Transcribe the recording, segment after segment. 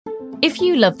If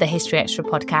you love the History Extra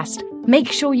podcast,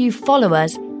 make sure you follow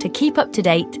us to keep up to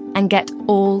date and get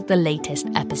all the latest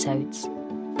episodes.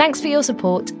 Thanks for your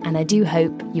support, and I do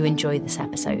hope you enjoy this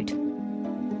episode.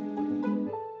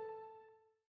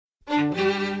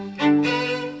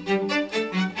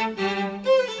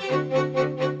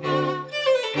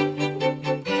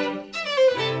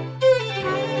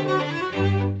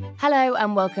 Hello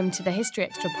and welcome to the History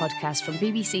Extra podcast from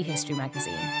BBC History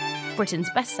Magazine,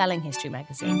 Britain's best-selling history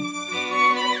magazine.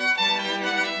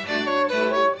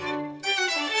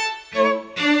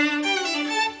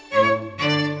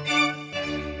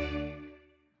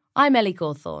 I'm Ellie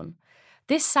Gawthorne.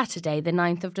 This Saturday, the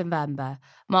 9th of November,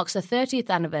 marks the 30th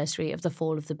anniversary of the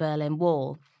fall of the Berlin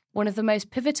Wall, one of the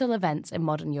most pivotal events in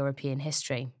modern European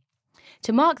history.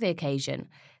 To mark the occasion,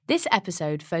 this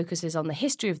episode focuses on the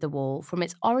history of the wall from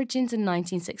its origins in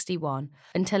 1961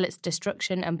 until its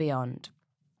destruction and beyond.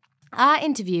 Our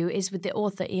interview is with the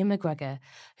author Ian McGregor,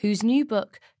 whose new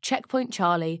book, Checkpoint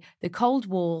Charlie, The Cold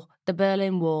War, the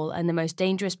Berlin Wall and the Most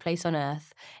Dangerous Place on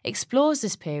Earth, explores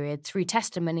this period through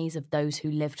testimonies of those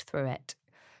who lived through it.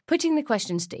 Putting the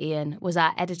questions to Ian was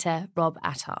our editor, Rob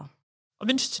Attar. I'm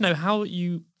interested to know how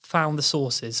you found the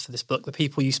sources for this book, the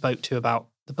people you spoke to about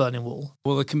the Berlin Wall.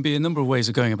 Well, there can be a number of ways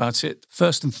of going about it.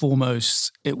 First and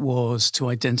foremost, it was to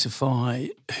identify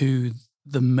who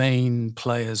the main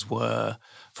players were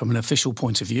from an official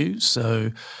point of view. So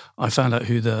I found out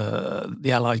who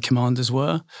the Allied commanders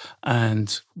were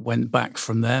and went back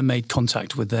from there, made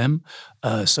contact with them.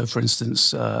 So, for instance,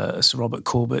 Sir Robert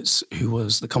Corbett, who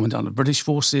was the commandant of British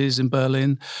forces in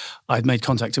Berlin, I'd made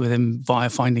contact with him via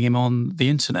finding him on the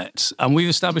internet. And we've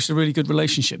established a really good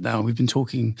relationship now. We've been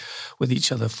talking with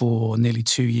each other for nearly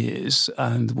 2 years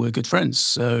and we're good friends.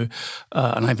 So,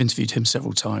 and I've interviewed him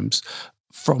several times.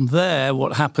 From there,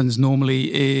 what happens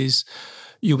normally is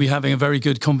you'll be having a very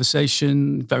good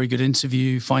conversation, very good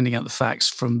interview, finding out the facts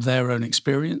from their own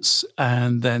experience.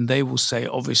 And then they will say,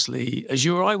 obviously, as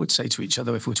you or I would say to each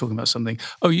other if we're talking about something,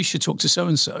 oh, you should talk to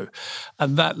so-and-so.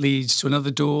 And that leads to another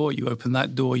door. You open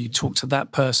that door, you talk to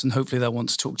that person. Hopefully they'll want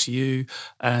to talk to you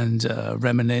and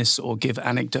reminisce or give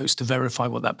anecdotes to verify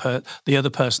what the other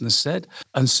person has said,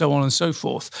 and so on and so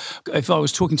forth. If I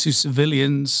was talking to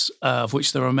civilians, of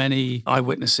which there are many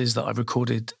eyewitnesses that I've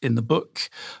recorded in the book,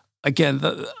 again,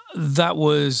 that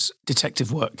was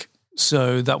detective work.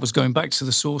 So that was going back to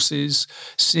the sources,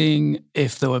 seeing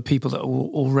if there were people that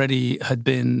already had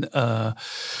been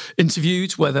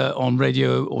interviewed, whether on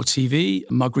radio or TV.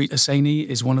 Margrit Hosseini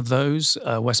is one of those,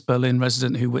 a West Berlin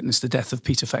resident who witnessed the death of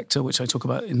Peter Fechter, which I talk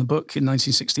about in the book in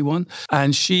 1961.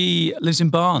 And she lives in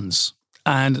Barnes.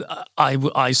 And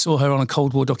I saw her on a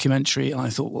Cold War documentary and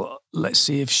I thought, well, let's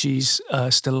see if she's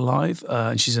still alive.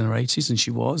 And she's in her 80s and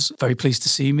she was. Very pleased to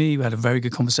see me. We had a very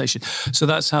good conversation. So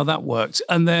that's how that worked.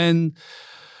 And then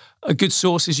a good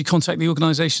source is you contact the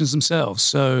organizations themselves.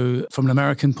 So from an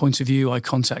American point of view, I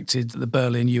contacted the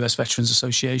Berlin US Veterans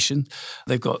Association.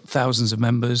 They've got thousands of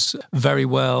members, very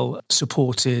well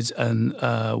supported and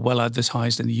well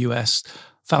advertised in the US.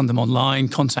 Found them online,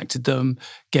 contacted them,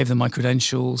 gave them my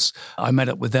credentials. I met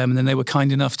up with them and then they were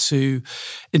kind enough to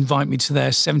invite me to their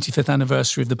 75th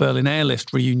anniversary of the Berlin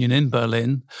Airlift reunion in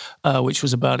Berlin, which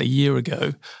was about a year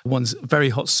ago. One very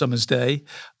hot summer's day,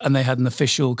 and they had an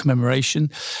official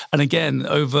commemoration. And again,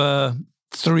 over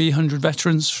 300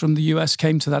 veterans from the US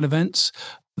came to that event.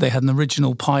 They had an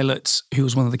original pilot who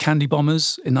was one of the candy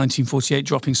bombers in 1948,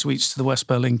 dropping sweets to the West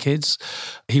Berlin kids.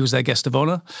 He was their guest of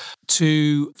honor.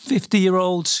 To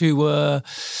 50-year-olds who were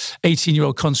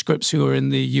 18-year-old conscripts who were in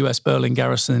the US Berlin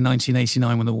garrison in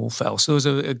 1989 when the wall fell. So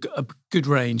there was a good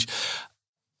range.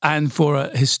 And for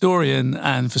a historian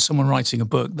and for someone writing a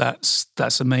book,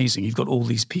 that's amazing. You've got all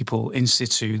these people in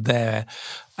situ there.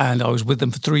 And I was with them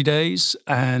for 3 days.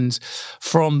 And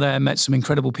from there, met some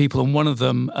incredible people. And one of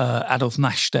them, Adolf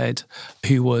Nachsted,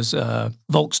 who was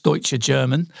Volksdeutscher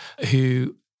German,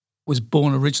 who was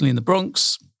born originally in the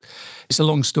Bronx. It's a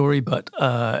long story, but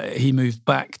he moved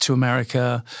back to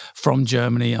America from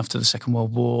Germany after the Second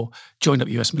World War, joined up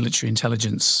US military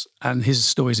intelligence, and his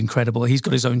story is incredible. He's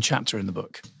got his own chapter in the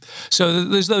book. So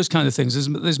there's those kind of things.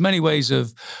 There's many ways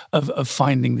of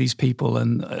finding these people,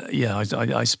 and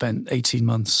I spent 18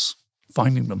 months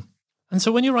finding them. And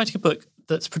so when you're writing a book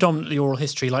that's predominantly oral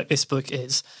history, like this book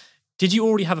is, did you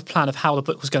already have a plan of how the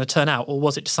book was going to turn out, or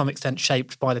was it to some extent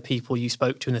shaped by the people you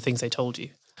spoke to and the things they told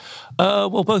you?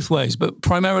 Well, both ways, but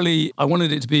primarily I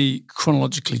wanted it to be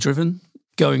chronologically driven,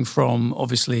 going from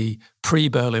obviously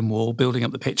pre-Berlin Wall, building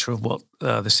up the picture of what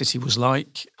the city was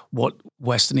like, what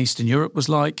West and Eastern Europe was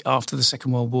like after the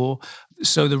Second World War.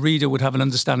 So the reader would have an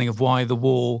understanding of why the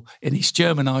wall in East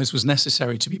German eyes was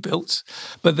necessary to be built.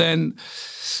 But then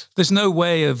there's no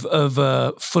way of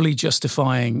fully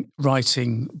justifying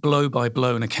writing blow by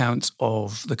blow an account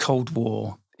of the Cold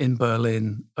War in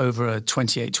Berlin over a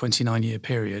 28, 29-year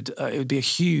period. It would be a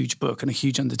huge book and a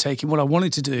huge undertaking. What I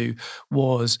wanted to do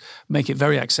was make it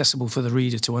very accessible for the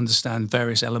reader to understand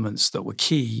various elements that were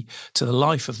key to the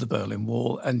life of the Berlin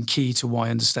Wall and key to why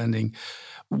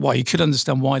you could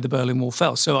understand why the Berlin Wall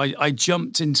fell. So I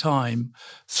jumped in time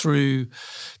through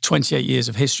 28 years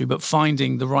of history, but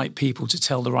finding the right people to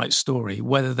tell the right story,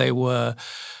 whether they were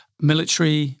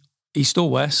military, East or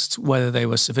West, whether they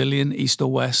were civilian, East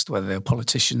or West, whether they were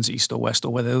politicians, East or West,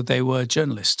 or whether they were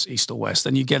journalists, East or West.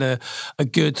 And you get a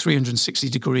good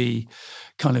 360-degree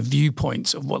kind of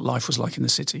viewpoint of what life was like in the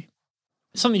city.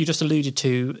 Something you just alluded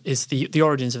to is the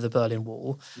origins of the Berlin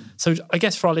Wall. So I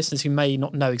guess for our listeners who may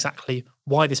not know exactly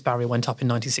why this barrier went up in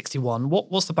 1961,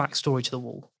 what's the backstory to the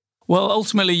wall? Well,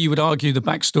 ultimately, you would argue the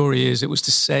backstory is it was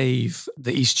to save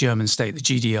the East German state, the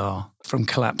GDR, from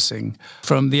collapsing.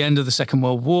 From the end of the Second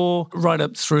World War right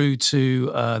up through to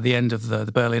the end of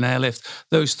the Berlin Airlift,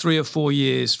 those 3 or 4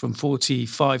 years from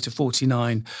 45 to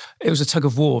 49, it was a tug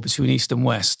of war between East and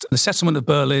West. The settlement of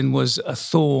Berlin was a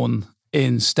thorn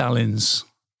in Stalin's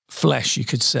flesh, you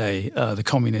could say, the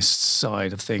communist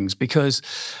side of things, because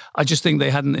I just think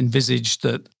they hadn't envisaged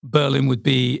that Berlin would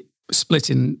be split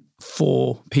in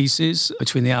 4 pieces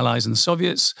between the Allies and the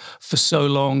Soviets for so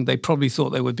long. They probably thought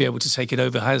they would be able to take it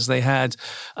over as they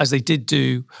did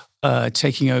do,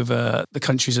 taking over the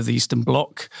countries of the Eastern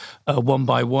Bloc one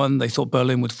by one. They thought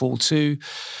Berlin would fall too.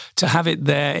 To have it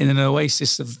there in an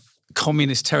oasis of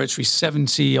communist territory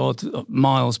 70-odd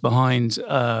miles behind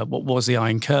what was the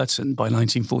Iron Curtain by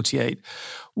 1948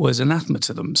 was anathema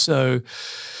to them. So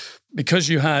because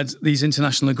you had these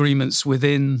international agreements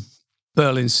within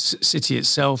Berlin city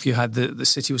itself, you had the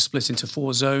city was split into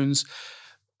 4 zones.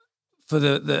 For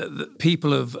the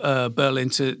people of Berlin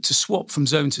to swap from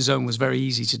zone to zone was very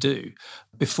easy to do.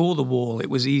 Before the wall, it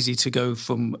was easy to go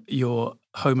from your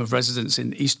home of residence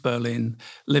in East Berlin,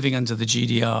 living under the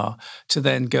GDR, to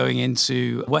then going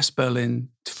into West Berlin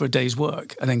for a day's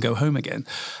work and then go home again.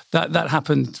 That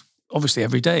happened obviously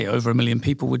every day. Over 1 million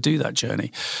people would do that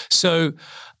journey. So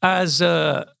as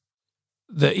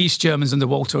the East Germans under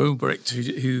Walter Ulbricht,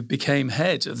 who became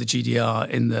head of the GDR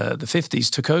in the 50s,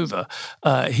 took over.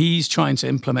 He's trying to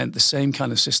implement the same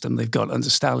kind of system they've got under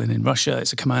Stalin in Russia.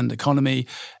 It's a command economy.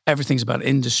 Everything's about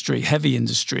industry, heavy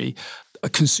industry.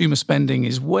 Consumer spending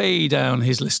is way down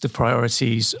his list of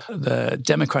priorities. The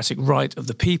democratic right of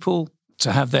the people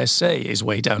to have their say is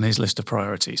way down his list of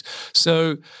priorities.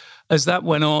 So as that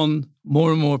went on,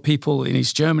 more and more people in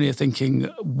East Germany are thinking,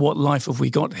 what life have we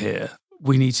got here?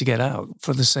 We need to get out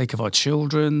for the sake of our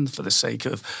children, for the sake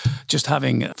of just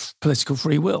having political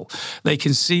free will. They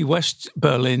can see West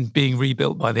Berlin being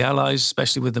rebuilt by the Allies,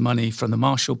 especially with the money from the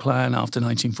Marshall Plan after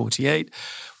 1948,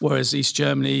 whereas East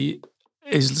Germany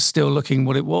is still looking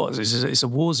what it was. It's a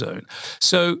war zone.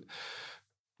 So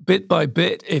bit by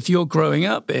bit, if you're growing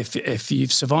up, if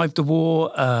you've survived the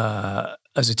war,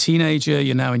 as a teenager,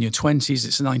 you're now in your 20s,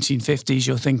 it's the 1950s,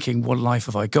 you're thinking, what life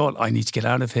have I got? I need to get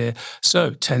out of here. So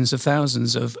tens of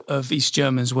thousands of East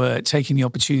Germans were taking the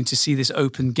opportunity to see this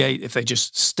open gate if they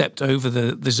just stepped over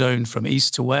the zone from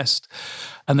east to west,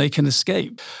 and they can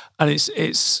escape. And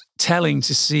it's telling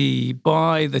to see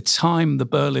by the time the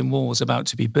Berlin Wall was about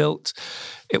to be built,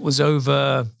 it was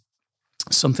over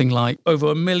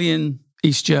 1 million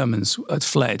East Germans had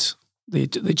fled the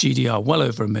GDR, well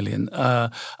over 1 million.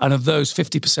 And of those,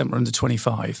 50% were under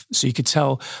 25. So you could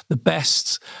tell the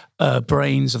best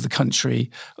brains of the country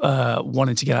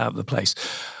wanted to get out of the place.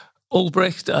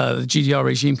 Ulbricht, the GDR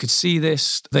regime, could see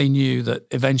this. They knew that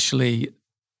eventually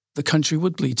the country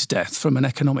would bleed to death from an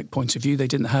economic point of view. They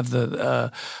didn't have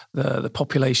the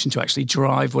population to actually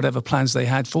drive whatever plans they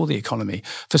had for the economy,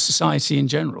 for society in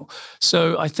general.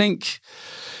 So I think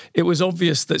it was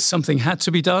obvious that something had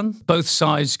to be done. Both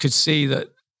sides could see that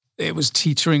it was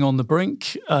teetering on the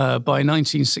brink. By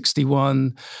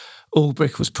 1961,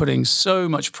 Ulbricht was putting so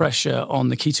much pressure on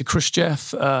Nikita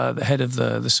Khrushchev, the head of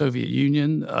the Soviet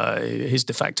Union, his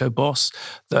de facto boss,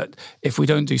 that if we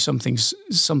don't do something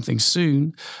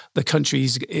soon, the country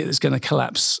is going to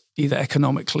collapse either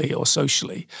economically or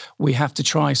socially. We have to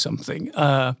try something.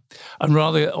 And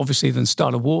rather, obviously, than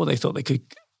start a war, they thought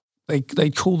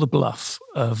they'd call the bluff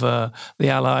of the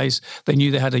Allies. They knew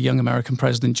they had a young American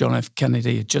president, John F.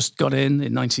 Kennedy, had just got in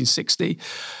 1960.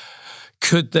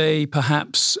 Could they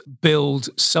perhaps build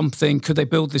something? Could they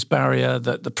build this barrier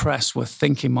that the press were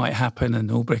thinking might happen? And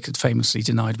Ulbricht had famously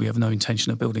denied we have no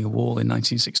intention of building a wall in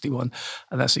 1961.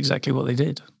 And that's exactly what they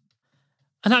did.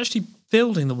 And actually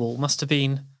building the wall must have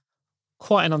been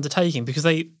quite an undertaking, because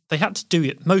they had to do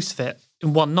it, most of it,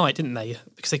 in one night, didn't they?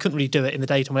 Because they couldn't really do it in the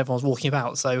daytime when everyone was walking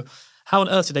about. So how on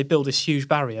earth did they build this huge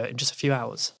barrier in just a few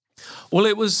hours? Well,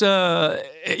 it was,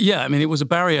 it was a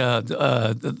barrier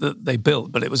that they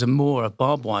built, but it was a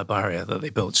barbed wire barrier that they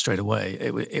built straight away.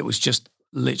 It was just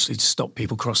literally to stop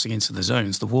people crossing into the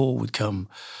zones. The wall would come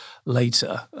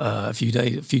later, a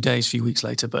few weeks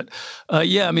later. But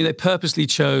they purposely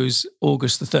chose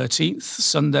August the 13th,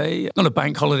 Sunday, not a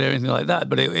bank holiday or anything like that,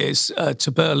 but it is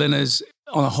to Berliners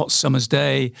on a hot summer's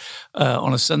day.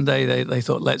 On a Sunday, they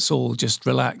thought, let's all just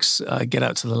relax, get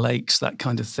out to the lakes, that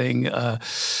kind of thing,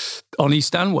 on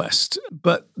East and West.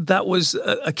 But that was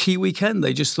a key weekend.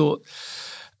 They just thought,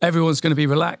 everyone's going to be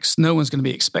relaxed. No one's going to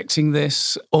be expecting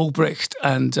this. Ulbricht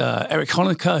and Erich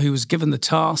Honecker, who was given the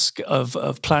task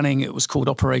of planning, it was called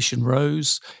Operation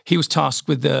Rose. He was tasked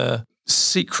with the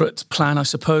secret plan, I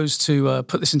suppose, to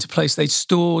put this into place. They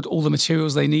stored all the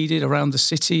materials they needed around the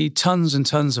city, tons and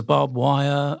tons of barbed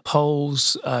wire,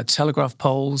 poles, telegraph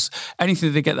poles, anything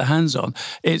that they get their hands on.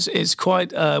 It's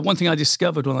quite, one thing I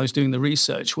discovered when I was doing the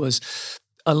research was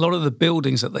a lot of the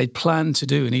buildings that they planned to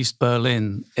do in East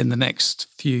Berlin in the next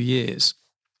few years,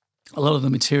 a lot of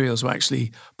the materials were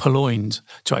actually purloined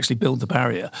to actually build the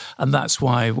barrier. And that's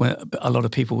why when a lot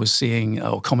of people were seeing,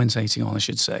 or commentating on, I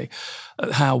should say,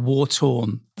 how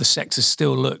war-torn the sector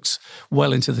still looked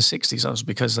well into the 60s. That was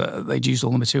because they'd used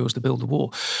all the materials to build the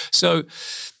wall. So,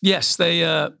 yes,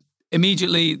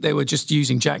 immediately, they were just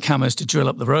using jackhammers to drill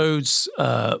up the roads,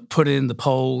 put in the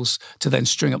poles to then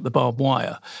string up the barbed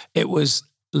wire. It was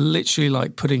literally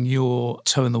like putting your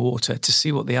toe in the water to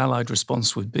see what the Allied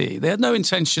response would be. They had no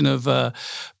intention of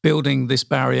building this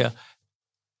barrier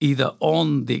either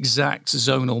on the exact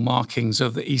zonal markings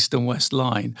of the east and west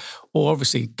line, or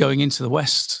obviously going into the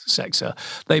west sector.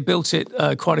 They built it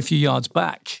quite a few yards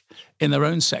back in their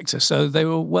own sector. So they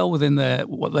were well within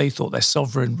what they thought their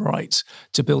sovereign right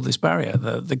to build this barrier.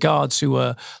 The guards who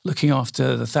were looking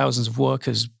after the thousands of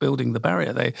workers building the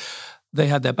barrier, they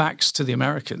had their backs to the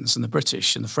Americans and the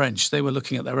British and the French. They were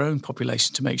looking at their own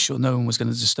population to make sure no one was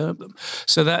going to disturb them.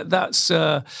 So that's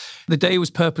the day was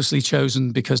purposely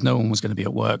chosen because no one was going to be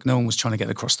at work. No one was trying to get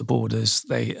across the borders.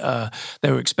 They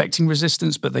were expecting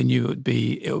resistance, but they knew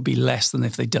it would be less than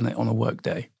if they'd done it on a work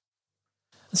day.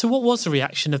 So what was the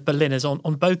reaction of Berliners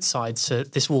on both sides to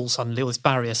this wall suddenly, or this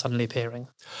barrier suddenly appearing?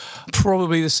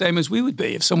 Probably the same as we would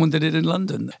be if someone did it in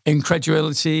London.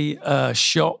 Incredulity,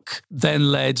 shock,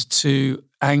 then led to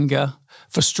anger,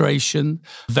 frustration,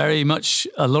 very much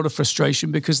a lot of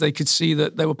frustration because they could see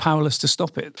that they were powerless to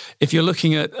stop it. If you're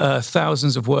looking at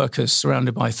thousands of workers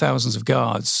surrounded by thousands of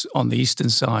guards on the eastern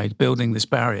side building this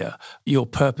barrier, you're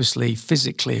purposely,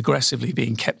 physically, aggressively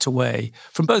being kept away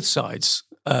from both sides.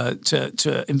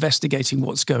 To investigating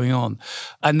what's going on.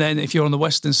 And then if you're on the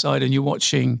western side and you're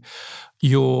watching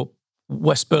your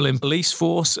West Berlin police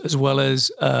force as well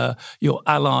as your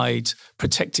allied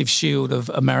protective shield of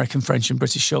American, French and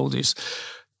British soldiers,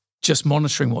 just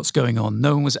monitoring what's going on.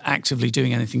 No one was actively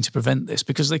doing anything to prevent this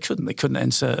because they couldn't. They couldn't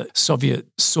enter Soviet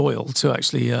soil to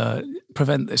actually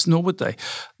prevent this, nor would they.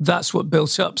 That's what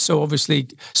built up. So obviously,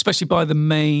 especially by the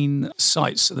main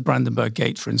sites at the Brandenburg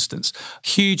Gate, for instance,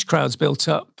 huge crowds built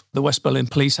up. The West Berlin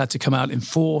police had to come out in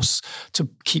force to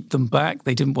keep them back.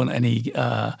 They didn't want any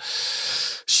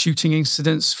shooting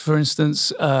incidents, for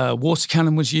instance. Water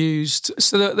cannon was used.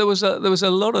 So there was a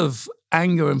lot of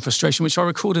anger and frustration, which I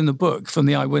record in the book from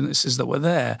the eyewitnesses that were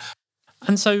there.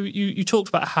 And so you talked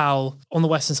about how on the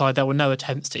western side there were no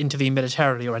attempts to intervene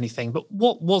militarily or anything, but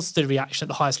what was the reaction at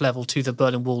the highest level to the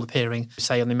Berlin Wall appearing,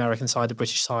 say on the American side, the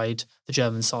British side, the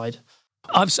German side?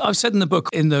 I've said in the book,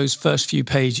 in those first few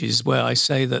pages, where I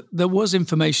say that there was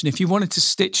information, if you wanted to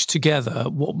stitch together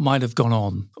what might have gone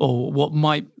on, or what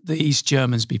might the East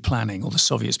Germans be planning, or the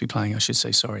Soviets be planning, I should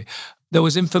say, sorry. There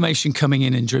was information coming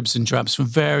in dribs and drabs from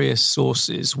various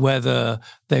sources, whether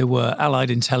they were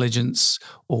Allied intelligence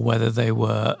or whether they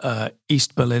were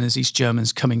East Berliners, East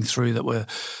Germans coming through that were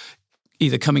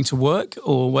either coming to work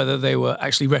or whether they were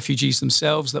actually refugees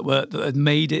themselves that had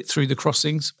made it through the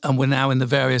crossings and were now in the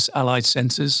various Allied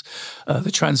centres,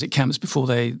 the transit camps before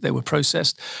they were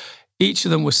processed. Each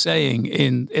of them were saying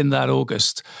in that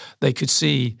August they could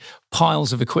see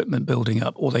piles of equipment building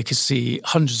up, or they could see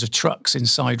hundreds of trucks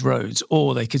inside roads,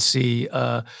 or they could see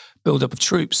build-up of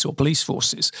troops or police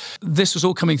forces. This was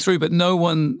all coming through, but no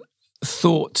one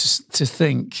thought to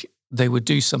think they would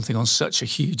do something on such a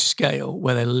huge scale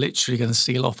where they're literally going to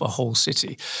seal off a whole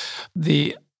city.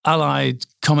 The Allied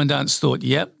commandants thought,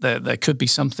 yep, there could be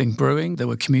something brewing. There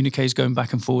were communiques going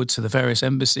back and forward to the various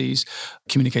embassies,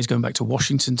 communiques going back to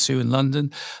Washington too in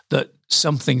London, that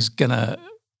something's going to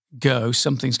go,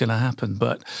 something's going to happen.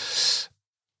 But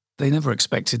they never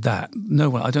expected that. No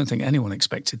one, I don't think anyone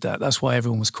expected that. That's why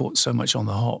everyone was caught so much on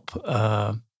the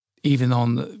hop. Even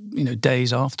on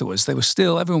days afterwards,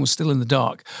 everyone was still in the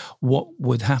dark. What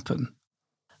would happen?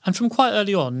 And from quite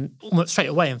early on, almost straight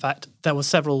away, in fact, there were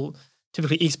several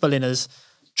typically East Berliners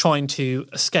trying to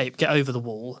escape, get over the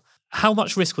wall. How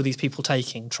much risk were these people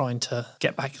taking trying to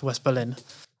get back to West Berlin?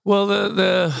 Well,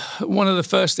 the one of the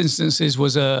first instances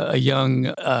was a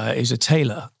young, he's a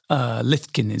tailor,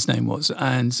 Liftkin his name was,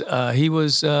 and he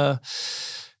was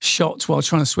shot while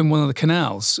trying to swim one of the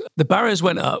canals. The barriers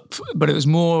went up, but it was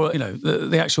more,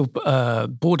 the actual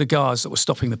border guards that were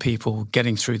stopping the people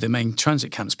getting through the main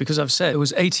transit camps. Because I've said it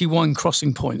was 81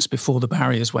 crossing points before the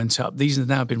barriers went up. These have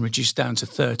now been reduced down to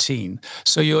 13.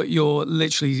 So you're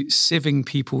literally sieving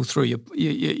people through.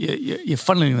 You're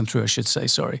funneling them through, I should say,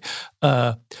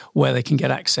 where they can get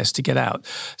access to get out.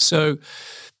 So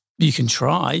you can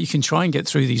try and get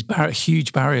through these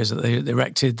huge barriers that they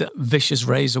erected, vicious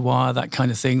razor wire, that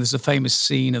kind of thing. There's a famous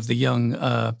scene of the young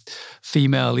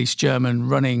female East German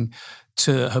running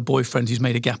to her boyfriend who's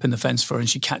made a gap in the fence for her, and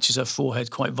she catches her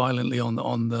forehead quite violently on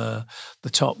the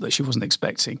top that she wasn't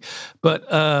expecting.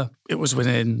 But it was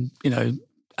within,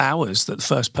 hours that the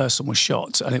first person was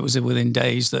shot, and it was within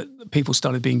days that people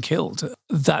started being killed.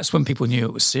 That's when people knew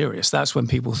it was serious. That's when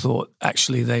people thought,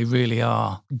 actually, they really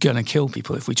are going to kill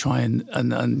people if we try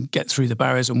and get through the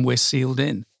barriers and we're sealed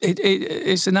in.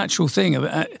 It's a natural thing.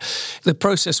 The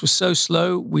process was so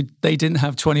slow. They didn't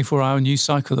have 24-hour news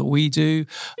cycle that we do.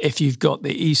 If you've got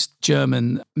the East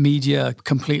German media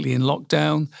completely in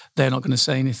lockdown, they're not going to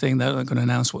say anything. They're not going to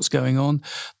announce what's going on.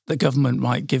 The government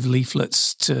might give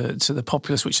leaflets to the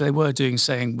populace, which they were doing,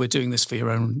 saying, we're doing this for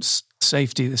your own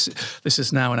safety. This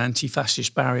is now an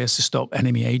anti-fascist barrier to stop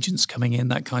enemy agents coming in,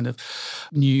 that kind of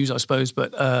news, I suppose.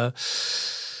 But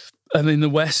and in the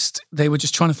West, they were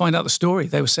just trying to find out the story.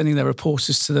 They were sending their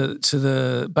reporters to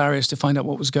the barriers to find out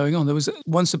what was going on.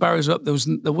 Once the barriers were up,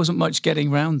 there wasn't much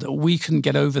getting around that. We couldn't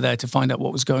get over there to find out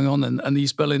what was going on, and the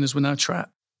East Berliners were now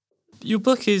trapped. Your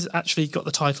book is actually got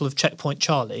the title of Checkpoint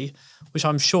Charlie, which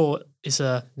I'm sure is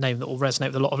a name that will resonate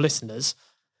with a lot of listeners.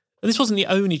 And this wasn't the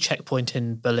only checkpoint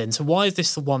in Berlin. So why is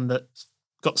this the one that's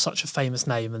got such a famous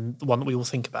name and the one that we all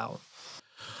think about?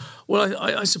 Well,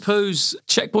 I suppose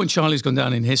Checkpoint Charlie's gone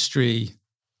down in history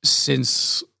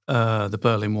since the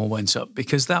Berlin Wall went up,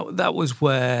 because that was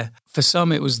where, for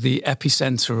some, it was the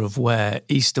epicenter of where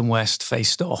East and West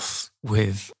faced off,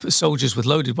 with soldiers with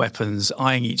loaded weapons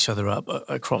eyeing each other up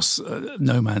across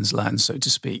no man's land, so to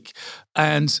speak.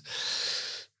 And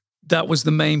that was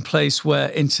the main place where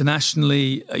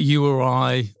internationally you or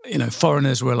I,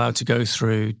 foreigners were allowed to go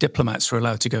through, diplomats were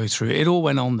allowed to go through. It all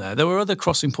went on there. There were other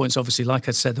crossing points, obviously. Like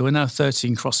I said, there were now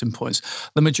 13 crossing points.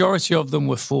 The majority of them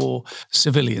were for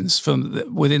civilians from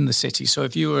within the city. So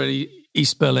if you were an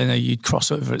East Berliner, you'd cross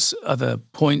over at other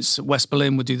points. West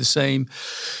Berlin would do the same.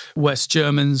 West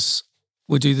Germans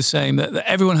would do the same.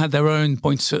 Everyone had their own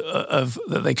points of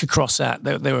that they could cross at.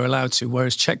 They were allowed to,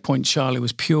 whereas Checkpoint Charlie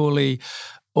was purely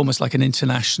almost like an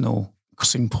international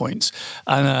crossing point.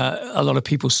 And a lot of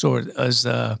people saw it as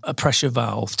a pressure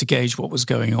valve to gauge what was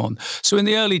going on. So in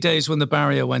the early days when the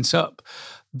barrier went up,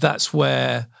 that's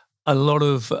where a lot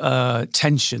of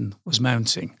tension was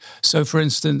mounting. So, for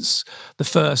instance, the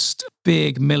first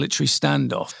big military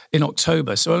standoff in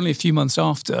October, so only a few months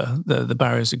after the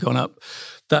barriers had gone up,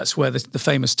 that's where the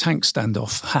famous tank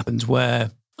standoff happened,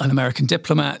 where an American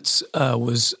diplomat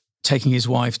was taking his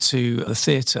wife to the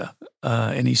theatre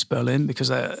in East Berlin, because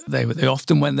they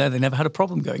often went there. They never had a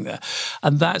problem going there.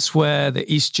 And that's where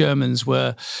the East Germans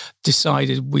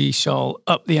decided, we shall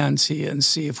up the ante and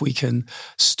see if we can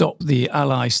stop the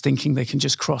Allies thinking they can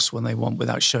just cross when they want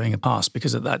without showing a pass.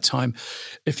 Because at that time,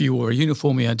 if you wore a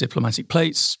uniform, you had diplomatic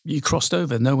plates, you crossed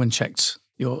over. No one checked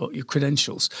your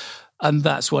credentials. And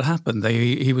that's what happened.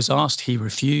 He was asked, he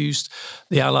refused.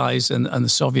 The Allies and the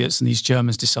Soviets and these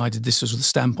Germans decided this was the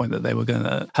standpoint that they were going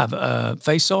to have a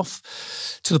face-off,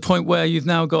 to the point where you've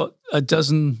now got a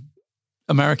dozen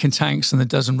American tanks and a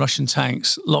dozen Russian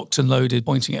tanks locked and loaded,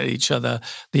 pointing at each other.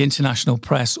 The international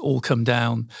press all come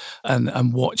down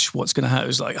and watch what's going to happen. It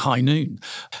was like high noon.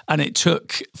 And it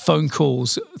took phone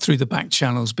calls through the back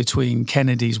channels between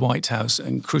Kennedy's White House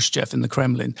and Khrushchev in the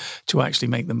Kremlin to actually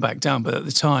make them back down. But at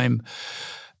the time,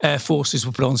 air forces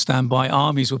were put on standby,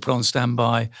 armies were put on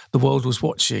standby, the world was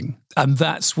watching. And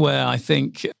that's where I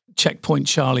think Checkpoint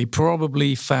Charlie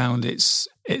probably found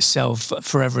itself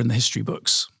forever in the history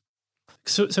books.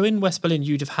 So in West Berlin,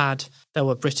 there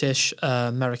were British,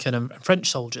 American and French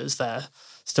soldiers there,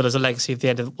 still as a legacy of the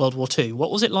end of World War II.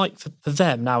 What was it like for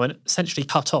them now, and essentially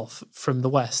cut off from the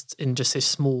West in just this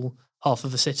small half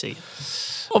of the city?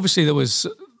 Obviously, there was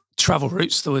travel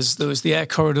routes. There was the air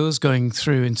corridors going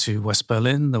through into West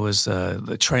Berlin. There was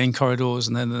the train corridors,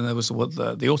 and then there was the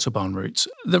Autobahn routes.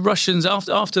 The Russians,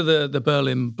 after the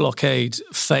Berlin blockade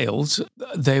failed,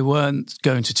 they weren't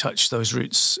going to touch those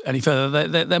routes any further.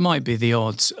 There might be the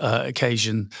odd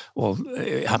occasion, well,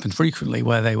 it happened frequently,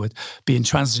 where they would be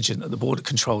intransigent at the border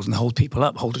controls and hold people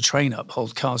up, hold a train up,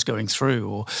 hold cars going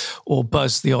through, or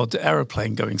buzz the odd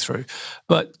aeroplane going through.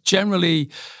 But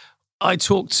generally, I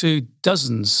talked to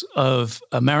dozens of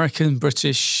American,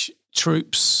 British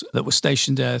troops that were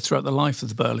stationed there throughout the life of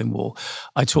the Berlin Wall.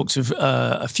 I talked to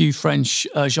a few French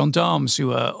gendarmes who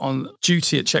were on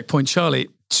duty at Checkpoint Charlie.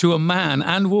 To a man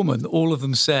and woman, all of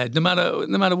them said, no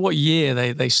matter what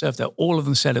year they served there, all of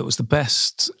them said it was the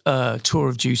best tour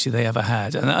of duty they ever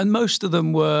had. And most of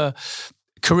them were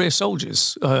career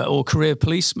soldiers or career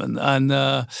policemen. And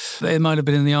they might have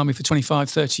been in the army for 25,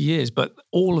 30 years, but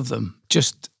all of them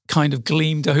just kind of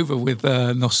gleamed over with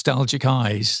nostalgic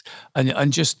eyes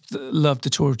and just loved the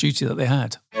tour of duty that they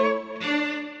had.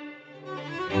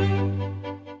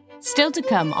 Still to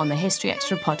come on the History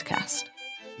Extra podcast.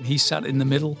 He sat in the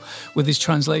middle with his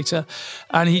translator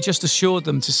and he just assured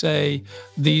them to say,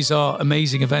 these are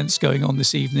amazing events going on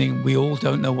this evening. We all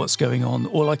don't know what's going on.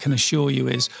 All I can assure you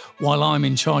is, while I'm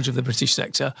in charge of the British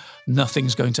sector,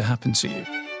 nothing's going to happen to you.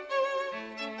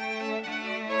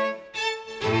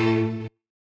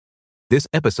 This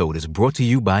episode is brought to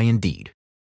you by Indeed.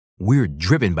 We're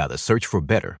driven by the search for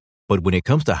better, but when it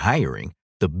comes to hiring,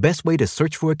 the best way to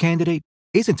search for a candidate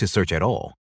isn't to search at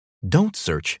all. Don't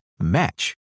search,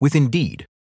 match with Indeed.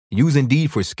 Use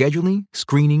Indeed for scheduling,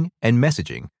 screening, and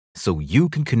messaging so you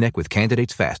can connect with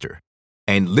candidates faster.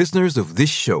 And listeners of this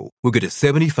show will get a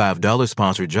 $75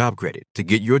 sponsored job credit to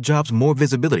get your jobs more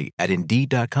visibility at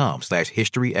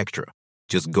Indeed.com/historyextra.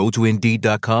 Just go to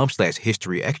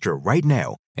Indeed.com/historyextra right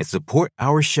now and support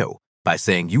our show by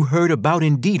saying you heard about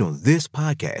Indeed on this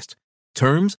podcast.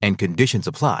 Terms and conditions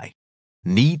apply.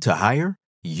 Need to hire?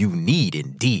 You need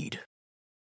Indeed.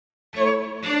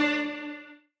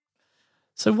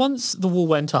 So once the wall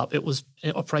went up, it was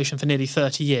in operation for nearly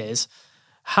 30 years.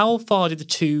 How far did the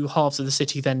two halves of the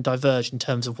city then diverge in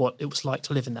terms of what it was like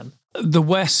to live in them? The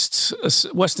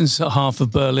western half of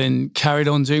Berlin carried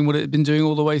on doing what it had been doing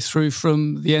all the way through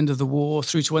from the end of the war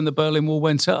through to when the Berlin Wall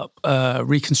went up.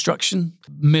 Reconstruction,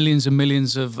 millions and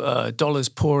millions of dollars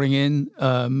pouring in,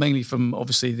 mainly from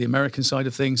obviously the American side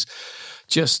of things,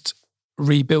 just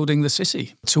rebuilding the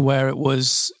city to where it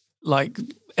was like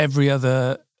every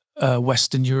other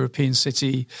Western European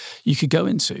city you could go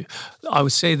into. I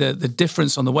would say that the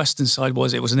difference on the Western side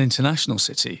was it was an international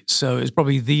city. So it was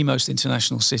probably the most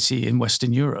international city in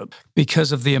Western Europe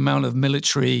because of the amount of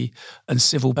military and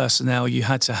civil personnel you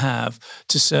had to have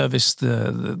to service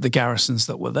the garrisons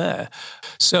that were there.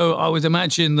 So I would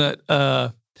imagine that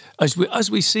as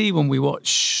we see when we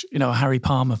watch, a Harry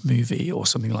Palmer movie or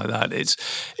something like that,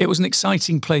 it was an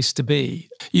exciting place to be.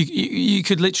 You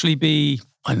could literally be,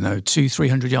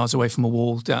 200-300 yards away from a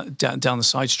wall down the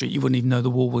side street. You wouldn't even know the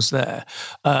wall was there.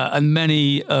 And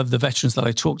many of the veterans that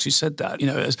I talked to said that,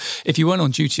 if you weren't on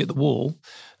duty at the wall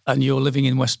and you're living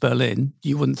in West Berlin,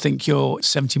 you wouldn't think you're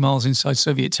 70 miles inside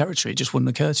Soviet territory. It just wouldn't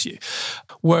occur to you.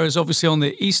 Whereas obviously on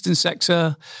the eastern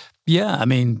sector,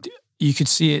 you could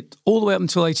see it all the way up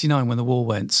until 89 when the wall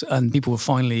went and people were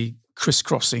finally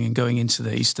crisscrossing and going into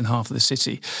the eastern half of the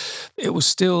city. It was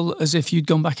still as if you'd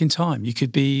gone back in time. You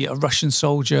could be a Russian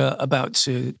soldier about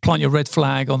to plant your red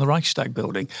flag on the Reichstag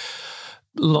building.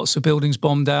 Lots of buildings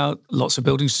bombed out, lots of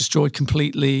buildings destroyed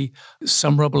completely,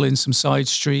 some rubble in some side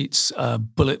streets,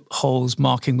 bullet holes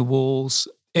marking the walls.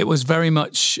 It was very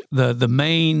much the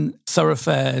main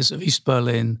thoroughfares of East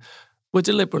Berlin were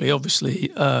deliberately,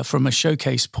 obviously, from a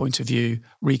showcase point of view,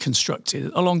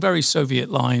 reconstructed along very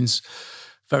Soviet lines.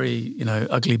 Very,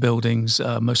 ugly buildings,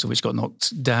 most of which got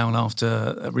knocked down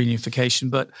after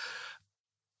reunification. But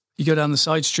you go down the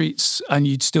side streets and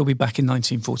you'd still be back in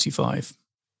 1945.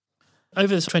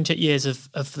 Over the 28 years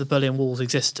of the Berlin Wall's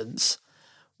existence,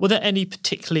 were there any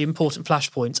particularly important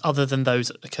flashpoints other than those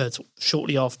that occurred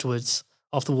shortly afterwards,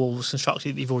 after the wall was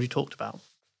constructed, that you've already talked about?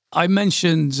 I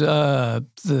mentioned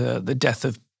the death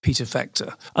of Peter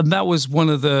Fechter. And that was one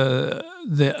of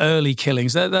the early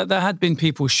killings. There had been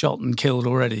people shot and killed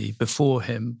already before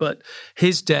him, but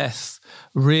his death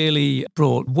really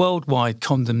brought worldwide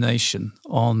condemnation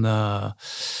on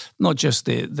not just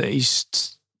the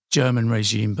East German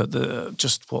regime, but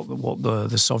just what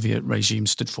the Soviet regime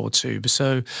stood for too.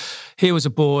 So here was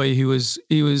a boy who was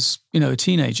a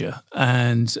teenager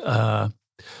and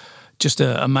just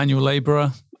a manual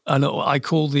labourer. And I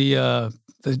call the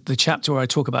chapter where I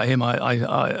talk about him,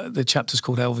 the chapter's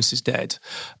called Elvis is Dead.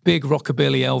 Big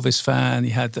rockabilly Elvis fan. He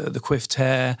had the quiffed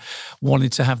hair,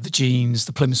 wanted to have the jeans,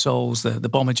 the plimsolls, the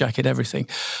bomber jacket, everything.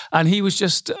 And he was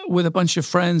just with a bunch of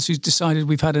friends who decided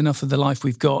we've had enough of the life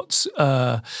we've got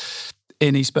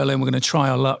in East Berlin. We're going to try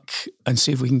our luck and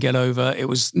see if we can get over. It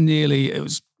was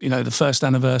the first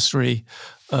anniversary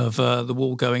of the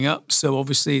wall going up. So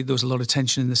obviously there was a lot of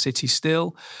tension in the city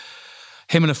still.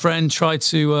 Him and a friend tried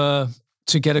to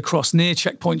get across near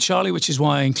Checkpoint Charlie, which is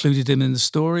why I included him in the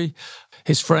story.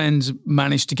 His friend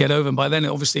managed to get over, and by then,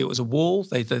 obviously, it was a wall.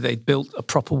 They built a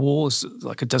proper wall, it was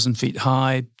like 12 feet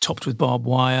high, topped with barbed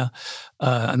wire,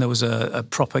 and there was a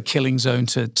proper killing zone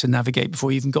to navigate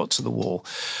before he even got to the wall.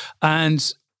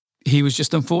 And he was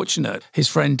just unfortunate. His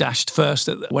friend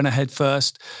went ahead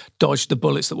first, dodged the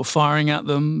bullets that were firing at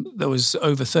them. There was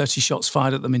over 30 shots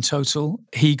fired at them in total.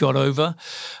 He got over.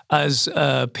 As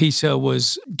Peter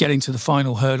was getting to the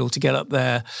final hurdle to get up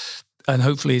there, and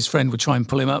hopefully his friend would try and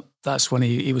pull him up, that's when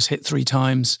he was hit 3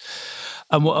 times.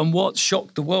 And what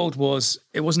shocked the world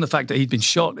it wasn't the fact that he'd been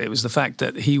shot, it was the fact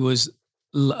that he was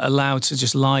allowed to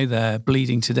just lie there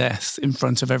bleeding to death in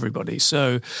front of everybody.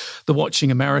 So the watching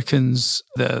Americans,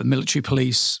 the military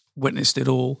police witnessed it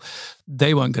all.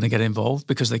 They weren't going to get involved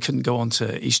because they couldn't go onto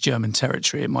East German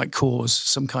territory. It might cause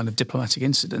some kind of diplomatic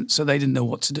incident. So they didn't know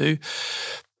what to do.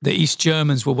 The East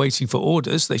Germans were waiting for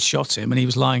orders. They shot him and he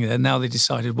was lying there. Now they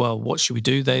decided, well, what should we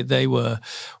do? They were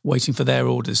waiting for their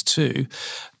orders too.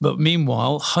 But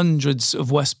meanwhile, hundreds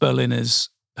of West Berliners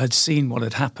had seen what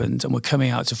had happened and were coming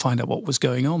out to find out what was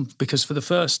going on. Because for the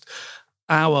first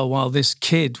hour while this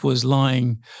kid was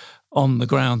lying on the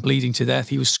ground bleeding to death,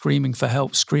 he was screaming for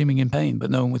help, screaming in pain,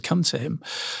 but no one would come to him.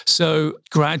 So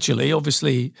gradually,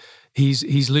 obviously,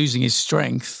 he's losing his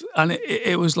strength. And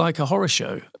it was like a horror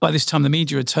show. By this time, the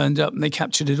media had turned up and they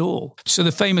captured it all. So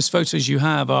the famous photos you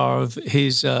have are of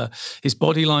his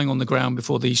body lying on the ground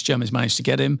before the East Germans managed to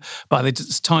get him. By the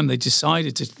time they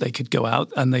decided they could go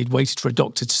out and they'd waited for a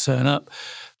doctor to turn up,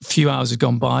 a few hours had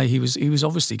gone by. He was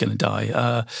obviously going to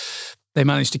die. They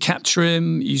managed to capture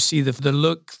him. You see the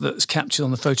look that's captured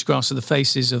on the photographs of the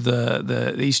faces of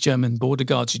the East German border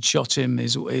guards who'd shot him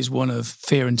is one of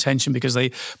fear and tension because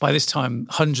by this time,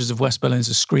 hundreds of West Berliners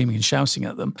are screaming and shouting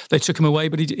at them. They took him away,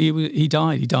 but he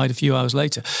died. He died a few hours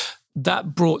later.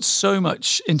 That brought so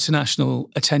much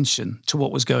international attention to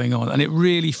what was going on. And it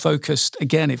really focused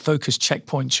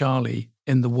Checkpoint Charlie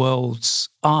in the world's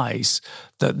eyes,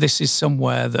 that this is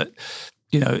somewhere that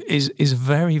is a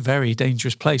very, very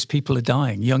dangerous place. People are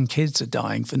dying. Young kids are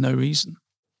dying for no reason.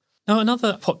 Now,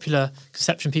 another popular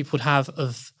conception people would have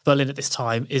of Berlin at this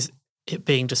time is it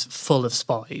being just full of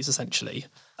spies, essentially.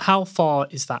 How far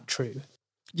is that true?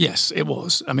 Yes, it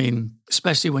was. I mean,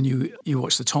 especially when you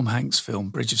watch the Tom Hanks film,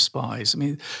 Bridge of Spies. I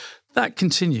mean, that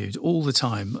continued all the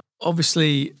time.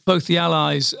 Obviously, both the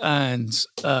Allies and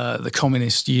the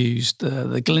Communists used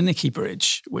the Glinicky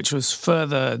Bridge, which was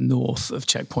further north of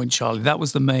Checkpoint Charlie. That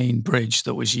was the main bridge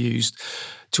that was used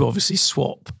to obviously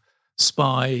swap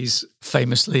spies.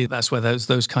 Famously, that's where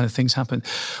those kind of things happened.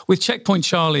 With Checkpoint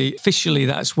Charlie, officially,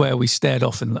 that's where we stared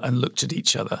off and looked at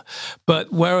each other.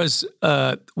 But whereas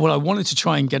what I wanted to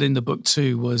try and get in the book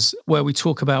too was where we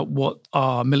talk about what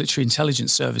our military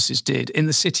intelligence services did in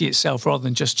the city itself rather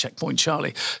than just Checkpoint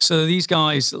Charlie. So these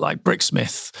guys like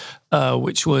Bricksmith,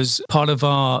 which was part of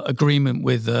our agreement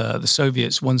with the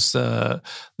Soviets once the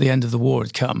end of the war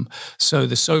had come. So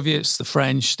the Soviets, the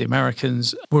French, the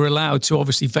Americans were allowed to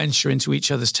obviously venture into each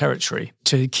other's territory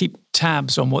to keep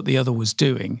tabs on what the other was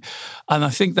doing. And I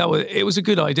think it was a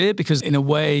good idea because in a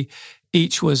way,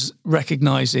 each was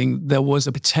recognizing there was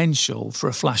a potential for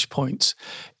a flashpoint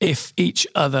if each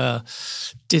other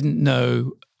didn't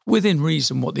know within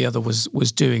reason what the other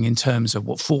was doing in terms of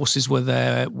what forces were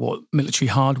there, what military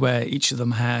hardware each of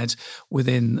them had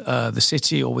within the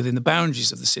city or within the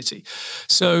boundaries of the city.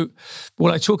 So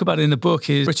what I talk about in the book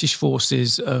is British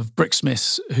forces of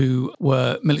Bricksmiths who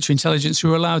were military intelligence who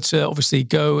were allowed to obviously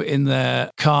go in their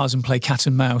cars and play cat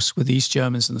and mouse with the East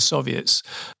Germans and the Soviets.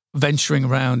 venturing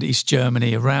around East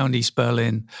Germany, around East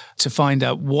Berlin, to find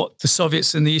out what the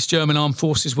Soviets and the East German armed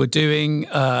forces were doing,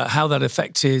 how that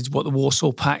affected what the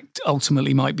Warsaw Pact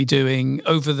ultimately might be doing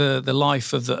over the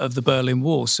life of the Berlin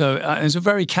Wall. So it's a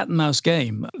very cat and mouse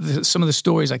game. Some of the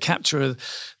stories I capture are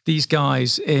these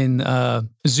guys in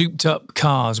zooped up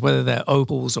cars, whether they're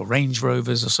Opels or Range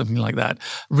Rovers or something like that,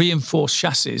 reinforced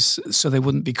chassis so they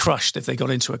wouldn't be crushed if they got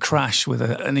into a crash with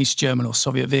an East German or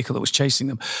Soviet vehicle that was chasing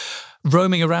them.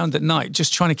 Roaming around at night,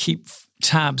 just trying to keep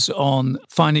tabs on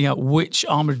finding out which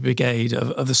armoured brigade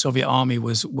of the Soviet army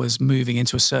was moving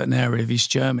into a certain area of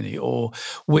East Germany, or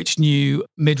which new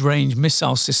mid-range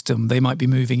missile system they might be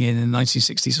moving in the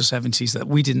 1960s or 70s that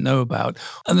we didn't know about.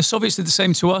 And the Soviets did the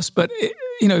same to us, but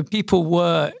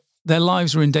their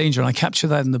lives were in danger, and I capture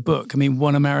that in the book. I mean,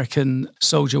 one American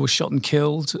soldier was shot and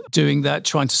killed doing that,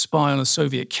 trying to spy on a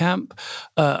Soviet camp.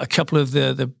 A couple of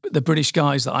the British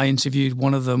guys that I interviewed,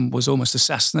 one of them was almost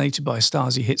assassinated by a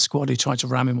Stasi hit squad who tried to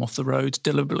ram him off the road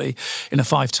deliberately in a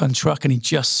 5-ton truck, and he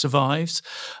just survived.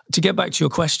 To get back to your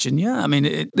question, yeah, I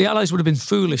mean, the Allies would have been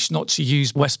foolish not to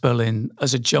use West Berlin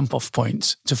as a jump-off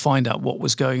point to find out what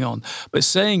was going on. But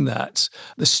saying that,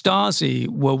 the Stasi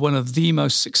were one of the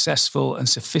most successful and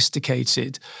sophisticated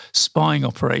spying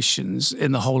operations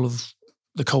in the whole of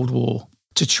the Cold War.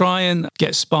 To try and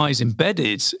get spies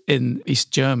embedded in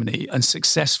East Germany and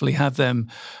successfully have them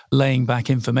laying back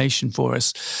information for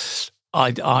us,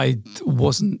 I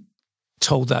wasn't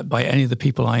told that by any of the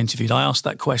people I interviewed. I asked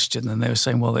that question and they were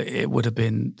saying, well, it would have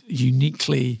been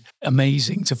uniquely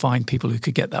amazing to find people who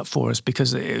could get that for us,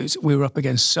 because we were up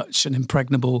against such an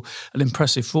impregnable and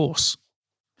impressive force.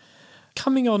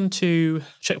 Coming on to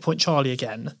Checkpoint Charlie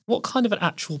again, what kind of an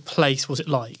actual place was it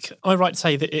like? Am I right to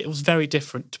say that it was very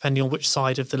different depending on which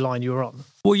side of the line you were on?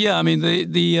 Well, yeah, I mean,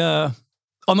 the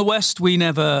on the West, we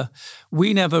never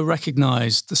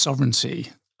recognised the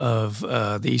sovereignty of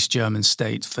the East German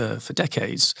state for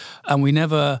decades, and we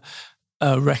never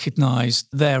recognised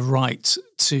their right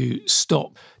to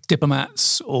stop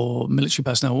diplomats or military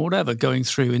personnel or whatever going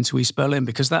through into East Berlin,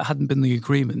 because that hadn't been the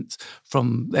agreement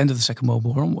from the end of the Second World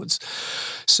War onwards.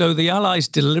 So the Allies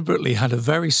deliberately had a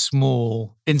very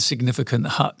small, insignificant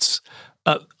hut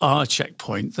at our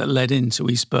checkpoint that led into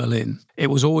East Berlin.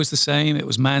 It was always the same. It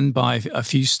was manned by a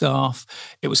few staff.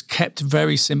 It was kept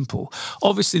very simple.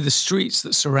 Obviously, the streets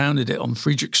that surrounded it on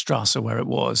Friedrichstrasse, where it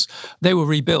was, they were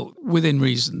rebuilt within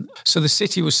reason. So the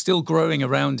city was still growing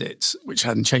around it, which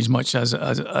hadn't changed much as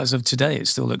of today. It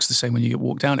still looks the same when you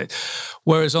walk down it.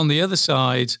 Whereas on the other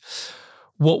side,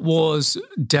 what was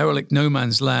derelict no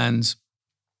man's land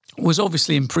was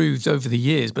obviously improved over the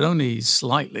years, but only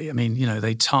slightly. I mean,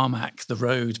 they tarmac the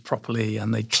road properly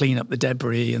and they clean up the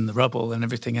debris and the rubble and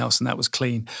everything else, and that was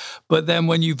clean. But then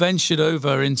when you ventured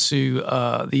over into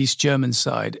the East German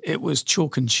side, it was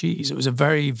chalk and cheese. It was a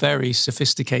very, very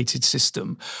sophisticated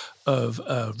system of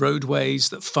roadways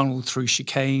that funneled through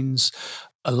chicanes,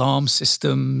 alarm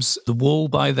systems. The wall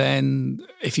by then,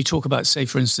 if you talk about, say,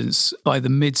 for instance, by the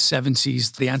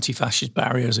mid-70s, the anti-fascist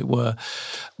barrier, as it were,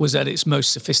 was at its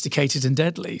most sophisticated and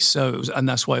deadly. So, and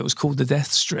that's why it was called the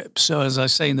Death Strip. So as I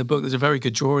say in the book, there's a very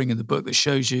good drawing in the book that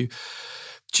shows you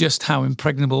just how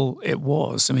impregnable it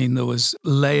was. I mean, there was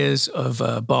layers of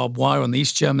barbed wire on the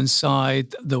East German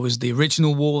side. There was the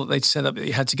original wall that they'd set up that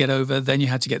you had to get over. Then you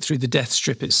had to get through the Death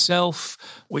Strip itself,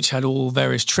 which had all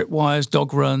various tripwires,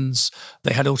 dog runs.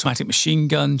 They had automatic machine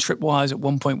gun tripwires at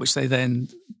one point, which they then,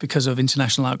 because of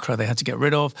international outcry, they had to get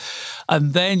rid of.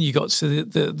 And then you got to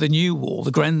the new wall,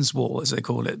 the Grenz Wall, as they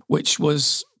call it, which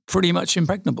was pretty much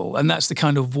impregnable. And that's the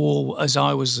kind of wall, as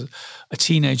I was a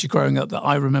teenager growing up, that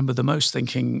I remember the most,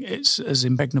 thinking it's as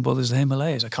impregnable as the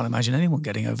Himalayas. I can't imagine anyone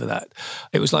getting over that.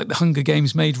 It was like the Hunger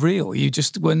Games made real. You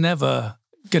just were never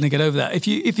going to get over that. If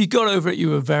you got over it,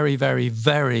 you were a very, very,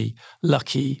 very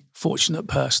lucky, fortunate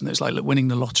person. It's like winning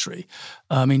the lottery.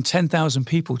 I mean, 10,000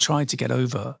 people tried to get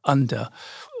over, under,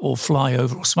 or fly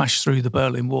over, or smash through the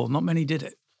Berlin Wall. Not many did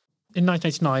it. In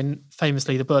 1989,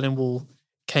 famously, the Berlin Wall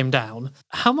came down.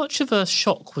 How much of a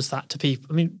shock was that to people?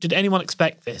 I mean, did anyone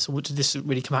expect this, or did this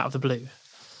really come out of the blue?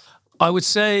 I would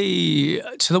say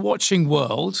to the watching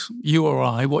world, you or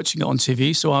I, watching it on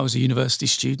TV, so I was a university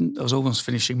student, I was almost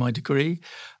finishing my degree.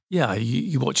 Yeah,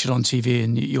 you watch it on TV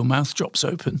and your mouth drops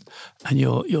open and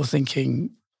you're thinking,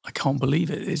 I can't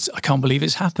believe it. I can't believe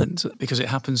it's happened, because it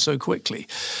happened so quickly.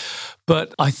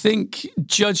 But I think,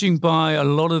 judging by a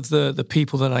lot of the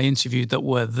people that I interviewed that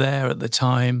were there at the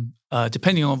time,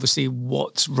 depending on obviously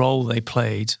what role they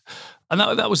played, and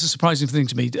that was a surprising thing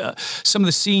to me. Some of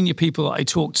the senior people that I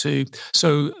talked to,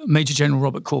 so Major General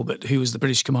Robert Corbett, who was the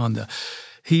British commander,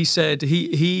 he said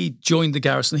he joined the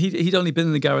garrison. He'd only been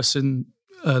in the garrison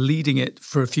leading it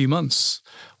for a few months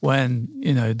when,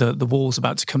 the wall's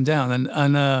about to come down.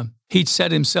 And he'd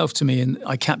said himself to me, and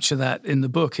I capture that in the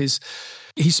book, is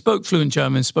he spoke fluent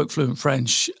German, spoke fluent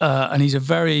French, and he's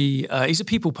a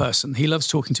people person. He loves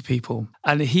talking to people.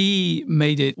 And he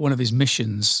made it one of his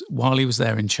missions while he was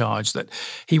there in charge that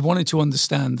he wanted to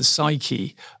understand the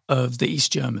psyche of the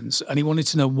East Germans, and he wanted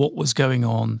to know what was going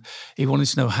on. He wanted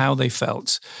to know how they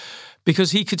felt,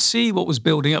 because he could see what was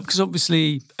building up. Because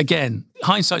obviously, again,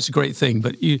 hindsight's a great thing,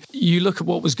 but you look at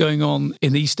what was going on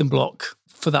in the Eastern Bloc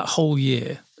for that whole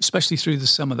year, especially through the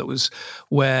summer, that was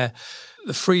where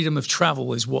the freedom of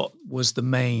travel is what was the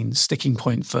main sticking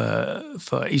point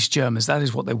for East Germans. That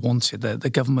is what they wanted. The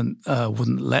government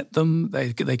wouldn't let them.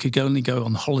 They could only go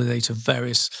on holiday to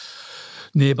various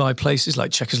nearby places like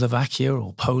Czechoslovakia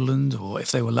or Poland, or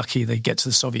if they were lucky, they'd get to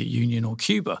the Soviet Union or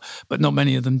Cuba. But not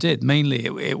many of them did. Mainly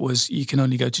it was you can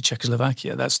only go to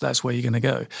Czechoslovakia. That's where you're going to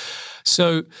go.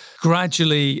 So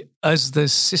gradually, as the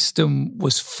system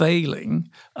was failing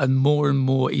and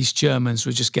more East Germans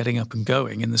were just getting up and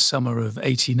going in the summer of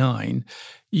 1989,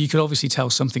 you could obviously tell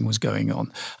something was going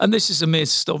on. And this is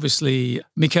amidst, obviously,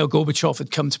 Mikhail Gorbachev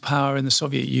had come to power in the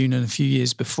Soviet Union a few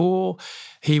years before.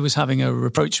 He was having a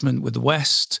rapprochement with the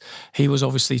West. He was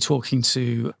obviously talking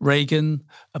to Reagan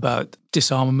about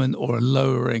disarmament or a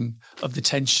lowering of the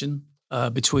tension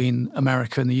between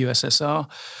America and the USSR.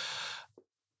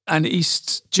 And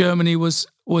East Germany was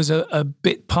a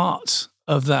bit part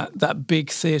of that big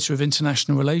theatre of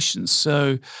international relations.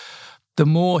 So the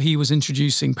more he was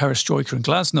introducing perestroika and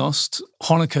glasnost,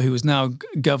 Honecker, who was now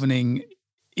governing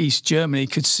East Germany,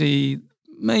 could see,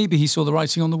 maybe he saw the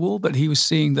writing on the wall, but he was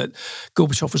seeing that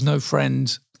Gorbachev was no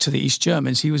friend to the East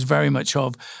Germans. He was very much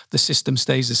of, the system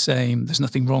stays the same, there's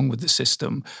nothing wrong with the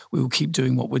system, we will keep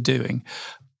doing what we're doing.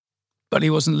 But he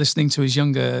wasn't listening to his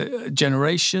younger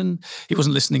generation. He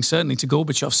wasn't listening, certainly, to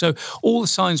Gorbachev. So all the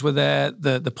signs were there.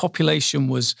 The population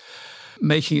was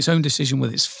making its own decision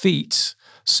with its feet.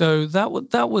 So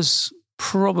that was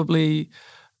probably,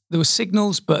 there were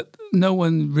signals, but no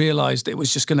one realised it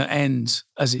was just going to end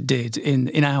as it did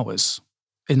in hours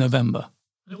in November.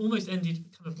 And it almost ended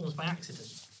kind of almost by accident,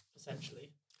 essentially.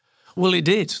 Well, it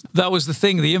did. That was the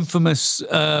thing, the infamous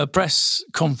press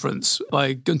conference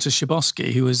by Gunter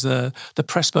Schabowski, who was the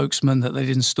press spokesman that they'd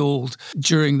installed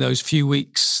during those few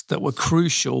weeks that were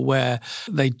crucial, where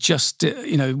they just,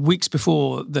 weeks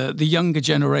before, the younger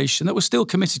generation that were still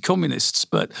committed communists,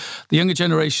 but the younger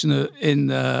generation in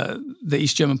the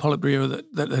East German Politburo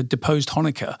that had deposed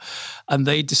Honecker, and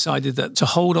they decided that to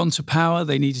hold on to power,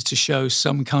 they needed to show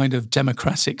some kind of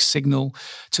democratic signal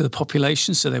to the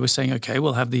population. So they were saying, okay,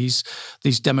 we'll have these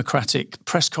democratic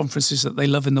press conferences that they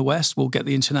love in the West. We'll get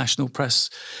the international press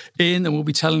in, and we'll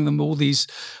be telling them all these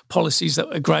policies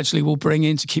that gradually will bring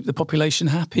in to keep the population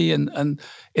happy, and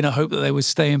in a hope that they would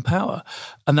stay in power.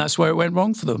 And that's where it went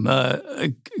wrong for them.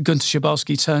 Gunter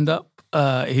Schabowski turned up.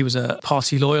 He was a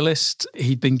party loyalist.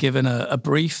 He'd been given a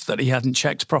brief that he hadn't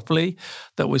checked properly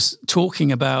that was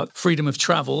talking about freedom of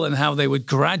travel and how they would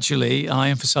gradually, I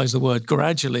emphasize the word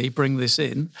gradually, bring this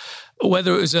in.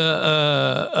 Whether it was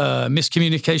a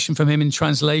miscommunication from him in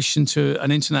translation to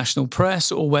an international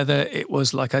press, or whether it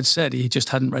was, like I'd said, he just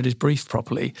hadn't read his brief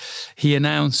properly, he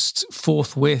announced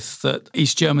forthwith that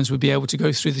East Germans would be able to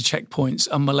go through the checkpoints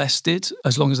unmolested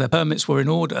as long as their permits were in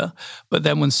order. But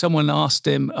then when someone asked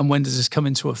him, and when does this come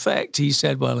into effect, he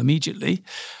said, well, immediately.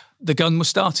 The gun was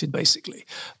started, basically.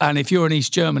 And if you're an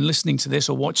East German listening to this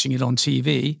or watching it on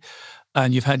TV,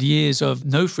 and you've had years of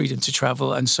no freedom to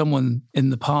travel, and someone in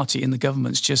the party, in the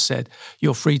government's just said,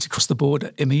 you're free to cross the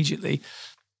border immediately,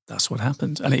 that's what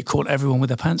happened. And it caught everyone with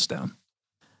their pants down.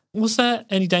 Was there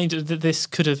any danger that this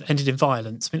could have ended in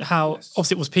violence? I mean,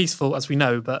 obviously it was peaceful, as we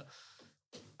know, but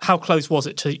how close was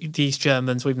it to the East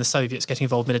Germans or even the Soviets getting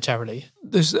involved militarily?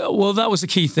 Well, that was the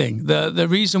key thing. The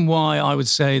reason why I would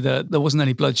say that there wasn't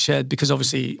any bloodshed, because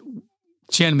obviously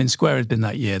Tiananmen Square had been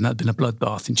that year, and that had been a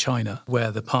bloodbath in China,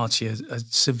 where the party had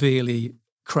severely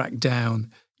cracked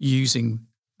down using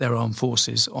their armed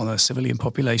forces on a civilian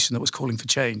population that was calling for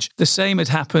change. The same had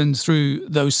happened through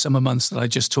those summer months that I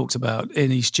just talked about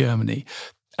in East Germany,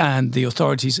 and the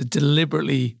authorities had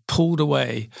deliberately pulled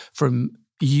away from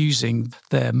using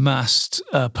their massed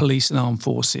police and armed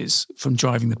forces from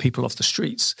driving the people off the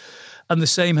streets. And the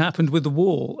same happened with the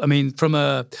wall. I mean, from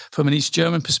an East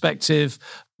German perspective,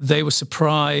 they were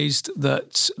surprised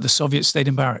that the Soviets stayed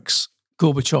in barracks.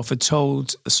 Gorbachev had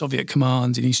told the Soviet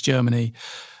command in East Germany,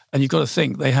 And you've got to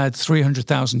think, they had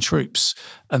 300,000 troops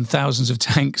and thousands of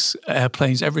tanks,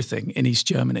 airplanes, everything in East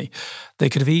Germany. They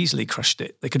could have easily crushed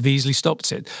it. They could have easily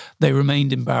stopped it. They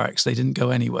remained in barracks. They didn't go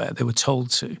anywhere. They were told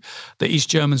to. The East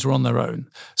Germans were on their own.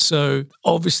 So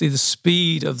obviously the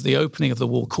speed of the opening of the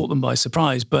wall caught them by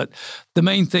surprise. But the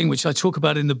main thing, which I talk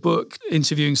about in the book,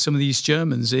 interviewing some of the East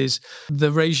Germans, is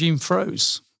the regime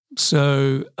froze.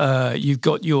 So you've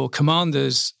got your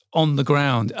commanders on the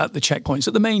ground at the checkpoints,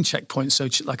 at the main checkpoints. So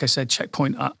like I said,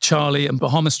 checkpoint at Charlie and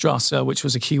Bahamastrasse, which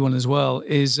was a key one as well,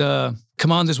 is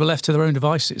commanders were left to their own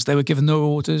devices. They were given no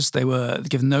orders. They were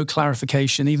given no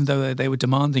clarification, even though they were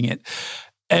demanding it.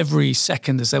 Every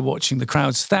second as they're watching the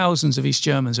crowds, thousands of East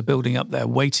Germans are building up there,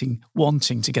 waiting,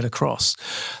 wanting to get across.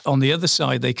 On the other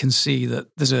side, they can see that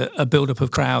there's a build-up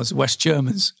of crowds, West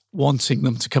Germans, wanting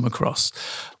them to come across.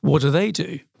 What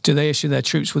do? Do they issue their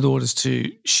troops with orders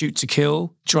to shoot to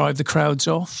kill, drive the crowds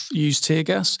off, use tear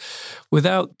gas,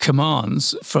 without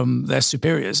commands from their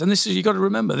superiors? And this is, you've got to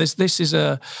remember, this is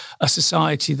a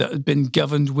society that had been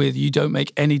governed with, you don't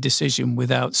make any decision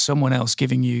without someone else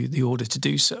giving you the order to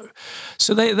do so.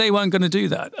 So they weren't going to do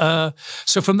that.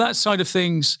 So from that side of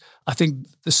things, I think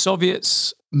the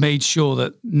Soviets made sure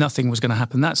that nothing was going to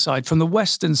happen that side. From the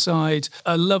Western side,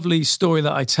 a lovely story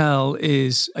that I tell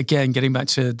is, again, getting back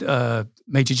to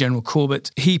Major General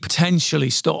Corbett, he potentially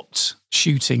stopped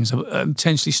shootings,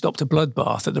 potentially stopped a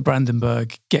bloodbath at the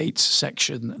Brandenburg Gate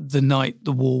section the night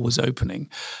the wall was opening.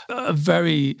 A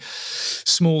very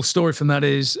small story from that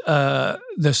is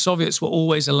the Soviets were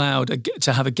always allowed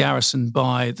to have a garrison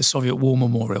by the Soviet War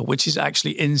Memorial, which is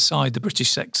actually inside the British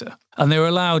sector. And they were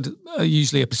allowed,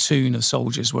 usually a platoon of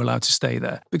soldiers were allowed to stay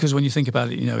there. Because when you think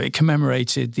about it, it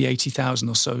commemorated the 80,000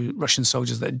 or so Russian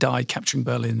soldiers that died capturing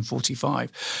Berlin in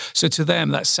 1945. So to them,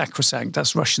 that's sacrosanct,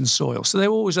 that's Russian soil. So they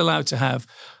were always allowed to have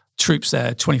troops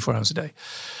there 24 hours a day.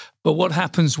 But what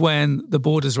happens when the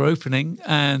borders are opening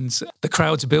and the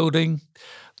crowds are building?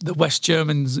 The West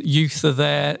German youth are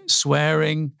there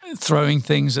swearing, throwing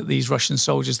things at these Russian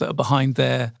soldiers that are behind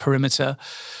their perimeter.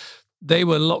 They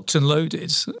were locked and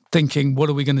loaded, thinking, what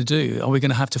are we going to do? Are we going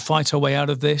to have to fight our way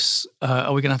out of this?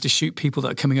 Are we going to have to shoot people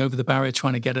that are coming over the barrier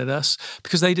trying to get at us?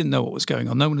 Because they didn't know what was going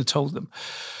on. No one had told them.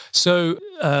 So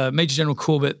Major General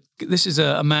Corbett, this is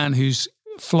a man who's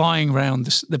flying around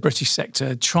the British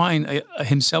sector, trying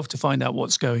himself to find out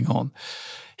what's going on.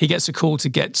 He gets a call to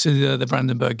get to the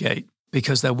Brandenburg Gate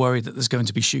because they're worried that there's going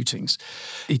to be shootings.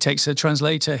 He takes a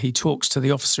translator. He talks to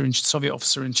the Soviet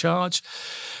officer in charge.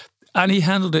 And he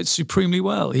handled it supremely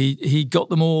well. He got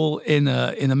them all in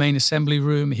a main assembly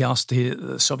room. He asked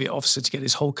the Soviet officer to get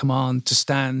his whole command to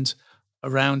stand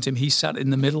around him. He sat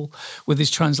in the middle with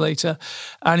his translator,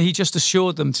 and he just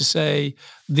assured them to say,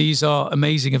 these are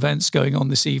amazing events going on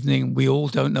this evening. We all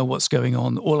don't know what's going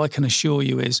on. All I can assure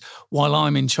you is, while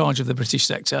I'm in charge of the British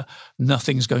sector,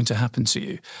 nothing's going to happen to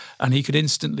you. And he could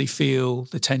instantly feel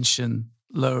the tension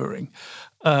lowering.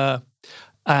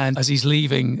 And as he's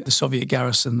leaving the Soviet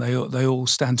garrison, they all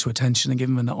stand to attention and give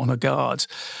him an honor guard.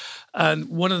 And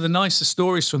one of the nicest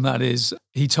stories from that is,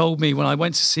 he told me when I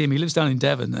went to see him, he lives down in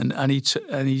Devon, and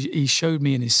he showed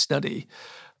me in his study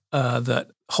that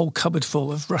whole cupboard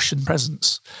full of Russian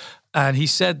presents. And he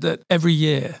said that every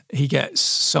year he gets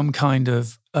some kind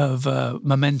of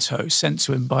memento sent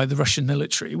to him by the Russian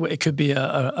military. It could be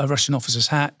a Russian officer's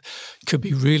hat, it could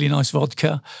be really nice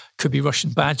vodka, could be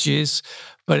Russian badges.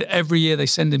 But every year they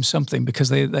send him something because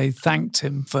they thanked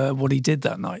him for what he did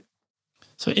that night.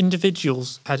 So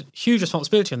individuals had huge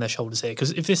responsibility on their shoulders here,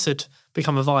 because if this had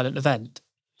become a violent event,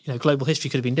 global history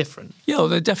could have been different. Yeah, well,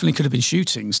 there definitely could have been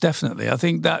shootings, definitely. I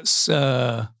think that's...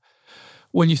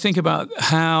 when you think about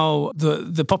how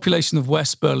the population of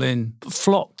West Berlin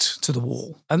flocked to the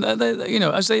wall, and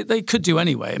as they could do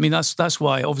anyway. I mean, that's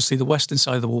why obviously the western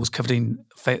side of the wall was covered in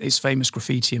its famous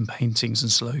graffiti and paintings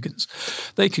and slogans.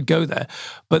 They could go there,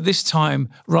 but this time,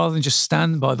 rather than just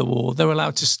stand by the wall, they're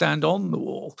allowed to stand on the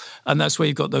wall, and that's where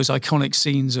you've got those iconic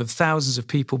scenes of thousands of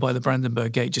people by the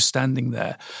Brandenburg Gate just standing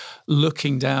there,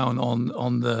 looking down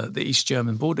on the East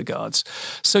German border guards.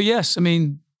 So yes, I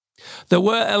mean, there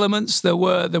were elements, there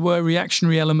were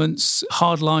reactionary elements,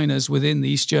 hardliners within the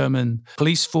East German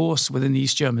police force, within the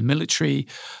East German military,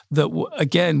 that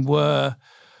again were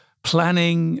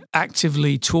planning,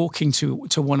 actively talking to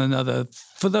one another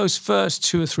for those first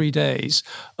 2 or 3 days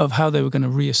of how they were going to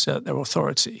reassert their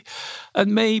authority.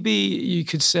 And maybe you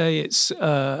could say it's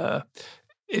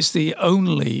the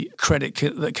only credit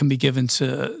that can be given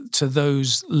to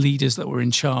those leaders that were in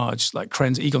charge, like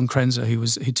Egon Krenzer,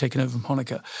 who'd taken over from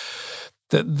Honecker,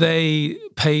 that they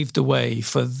paved the way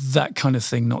for that kind of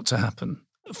thing not to happen,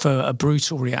 for a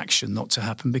brutal reaction not to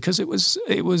happen, because it was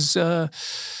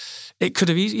It could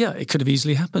have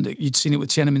easily happened. You'd seen it with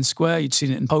Tiananmen Square. You'd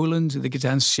seen it in Poland, the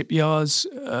Gdansk shipyards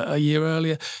a year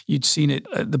earlier. You'd seen it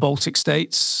at the Baltic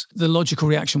states. The logical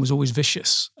reaction was always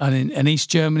vicious. And in East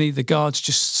Germany, the guards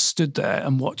just stood there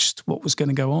and watched what was going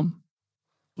to go on.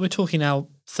 We're talking now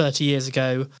 30 years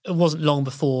ago. It wasn't long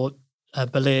before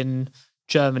Berlin,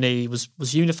 Germany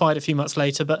was unified a few months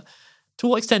later. But to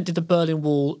what extent did the Berlin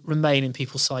Wall remain in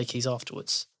people's psyches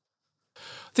afterwards?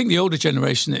 I think the older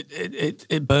generation,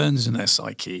 it burns in their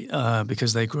psyche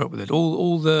because they grew up with it.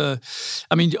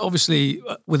 Obviously,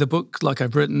 with a book like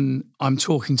I've written, I'm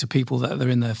talking to people that are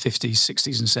in their 50s,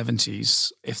 60s and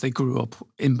 70s. If they grew up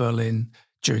in Berlin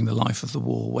during the life of the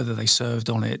wall, whether they served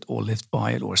on it or lived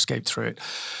by it or escaped through it,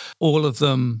 all of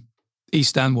them,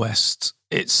 East and West,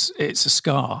 it's a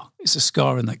scar. It's a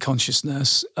scar in their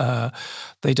consciousness.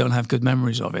 They don't have good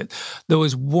memories of it. There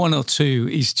was one or two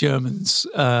East Germans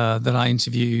that I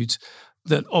interviewed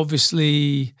that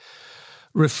obviously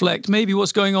reflect maybe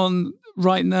what's going on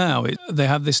right now. They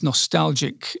have this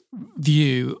nostalgic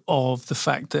view of the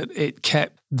fact that it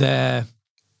kept their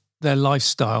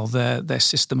lifestyle, their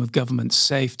system of government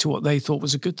safe to what they thought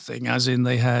was a good thing, as in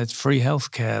they had free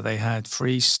healthcare, they had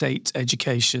free state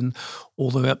education all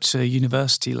the way up to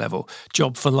university level,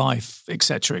 job for life,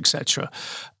 etc., etc.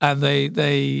 And they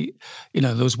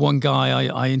there was one guy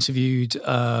I interviewed,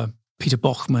 Peter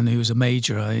Bochmann, who was a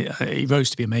major. He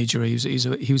rose to be a major.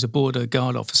 He was a border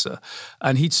guard officer,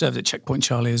 and he'd served at Checkpoint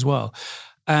Charlie as well.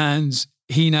 And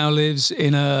he now lives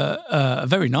in a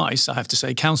very nice, I have to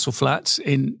say, council flat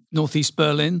in northeast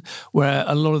Berlin, where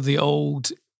a lot of the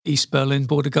old East Berlin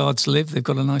border guards live. They've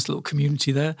got a nice little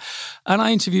community there. And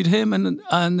I interviewed him, and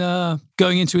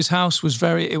going into his house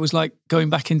it was like going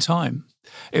back in time.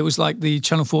 It was like the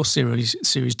Channel 4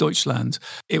 series Deutschland.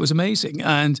 It was amazing.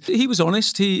 And he was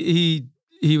honest. He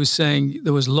was saying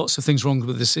there was lots of things wrong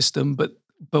with the system, but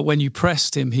when you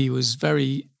pressed him, he was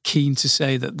very keen to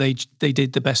say that they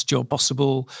did the best job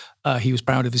possible. He was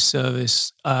proud of his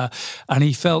service, and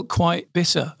he felt quite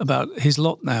bitter about his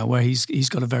lot now, where he's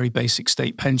got a very basic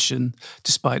state pension,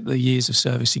 despite the years of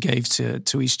service he gave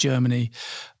to East Germany.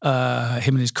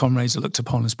 Him and his comrades are looked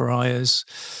upon as pariahs,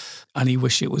 and he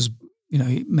wished it was,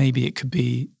 maybe it could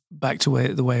be back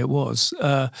to the way it was.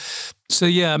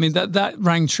 That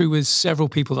rang true with several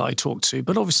people that I talked to,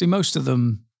 but obviously most of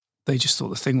them, they just thought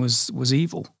the thing was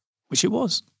evil, which it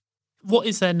was. What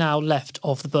is there now left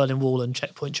of the Berlin Wall and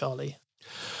Checkpoint Charlie?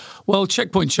 Well,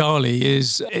 Checkpoint Charlie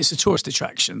it's a tourist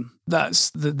attraction. That's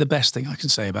the best thing I can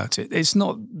say about it. It's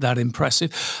not that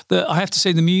impressive. I have to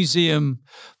say the museum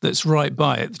that's right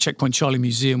by it, the Checkpoint Charlie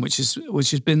Museum, which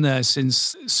has been there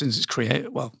since its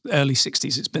creation, early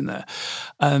 60s it's been there.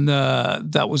 And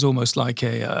that was almost like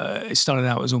it started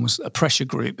out as almost a pressure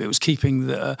group. It was keeping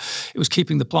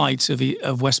the plight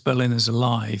of West Berliners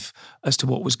alive as to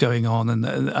what was going on.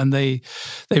 And they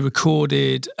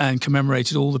recorded and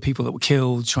commemorated all the people that were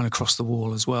killed trying to cross the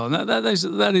wall as well. And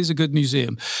that is a good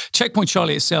museum. Checkpoint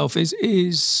Charlie itself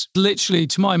is literally,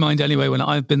 to my mind anyway, when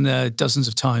I've been there dozens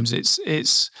of times,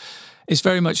 it's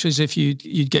very much as if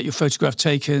you'd get your photograph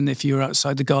taken if you were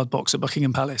outside the guard box at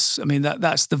Buckingham Palace. I mean,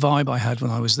 that's the vibe I had when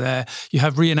I was there. You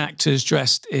have reenactors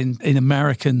dressed in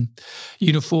American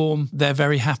uniform. They're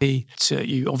very happy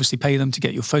you obviously pay them to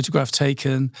get your photograph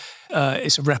taken.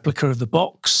 It's a replica of the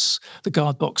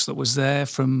guard box that was there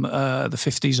from the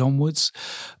 50s onwards.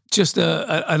 Just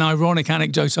an ironic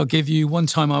anecdote I'll give you. One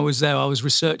time I was there, I was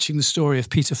researching the story of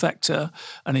Peter Fechter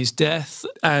and his death,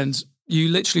 and you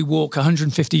literally walk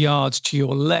 150 yards to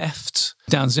your left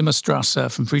down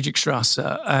Zimmerstrasse from Friedrichstrasse,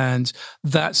 and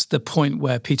that's the point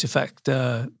where Peter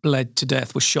Fechter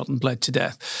was shot and bled to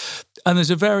death. And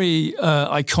there's a very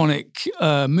iconic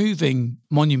moving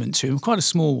monument to him, quite a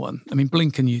small one. I mean,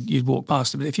 blink and you'd walk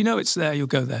past it, but if you know it's there, you'll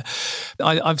go there.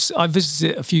 I've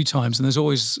visited it a few times, and there's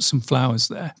always some flowers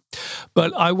there.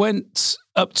 But I went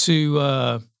up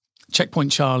to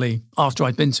Checkpoint Charlie after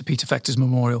I'd been to Peter Fechter's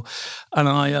memorial, and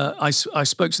I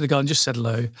spoke to the guy and just said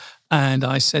hello, and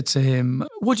I said to him,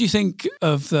 "What do you think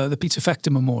of the Peter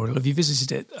Fechter memorial? Have you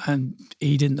visited it?" And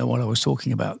he didn't know what I was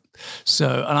talking about.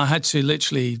 And I had to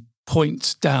literally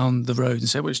point down the road and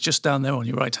say, "Well, it's just down there on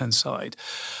your right-hand side."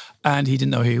 And he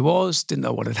didn't know who he was, didn't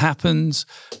know what had happened,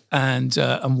 and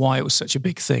why it was such a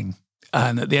big thing.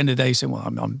 And at the end of the day, he said, "Well,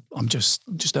 I'm just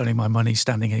earning my money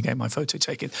standing here getting my photo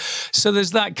taken." So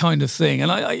there's that kind of thing. And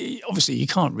I obviously you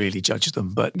can't really judge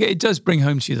them, but it does bring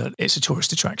home to you that it's a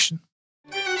tourist attraction.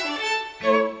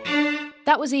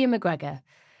 That was Ian McGregor.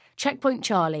 Checkpoint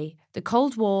Charlie, The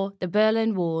Cold War, the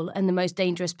Berlin Wall, and the Most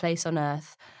Dangerous Place on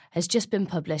Earth has just been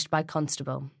published by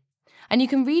Constable. And you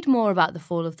can read more about the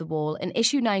fall of the wall in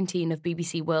issue 19 of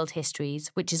BBC World Histories,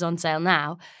 which is on sale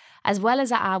now, as well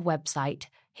as at our website,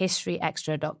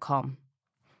 historyextra.com.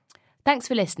 Thanks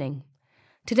for listening.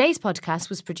 Today's podcast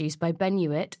was produced by Ben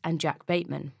Hewitt and Jack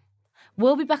Bateman.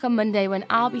 We'll be back on Monday when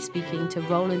I'll be speaking to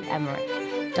Roland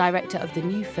Emmerich, director of the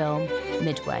new film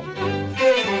Midway.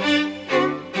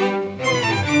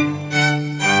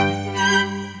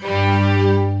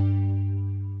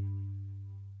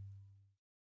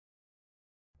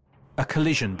 A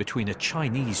collision between a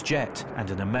Chinese jet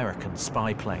and an American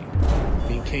spy plane.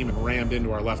 He came and rammed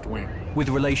into our left wing. With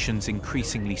relations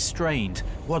increasingly strained,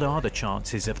 what are the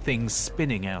chances of things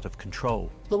spinning out of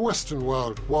control? The Western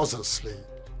world was asleep.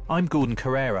 I'm Gordon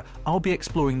Carrera. I'll be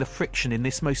exploring the friction in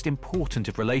this most important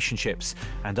of relationships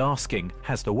and asking,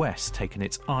 has the West taken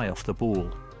its eye off the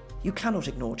ball? You cannot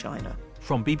ignore China.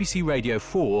 From BBC Radio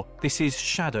 4, this is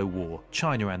Shadow War,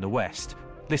 China and the West.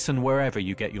 Listen wherever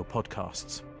you get your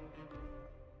podcasts.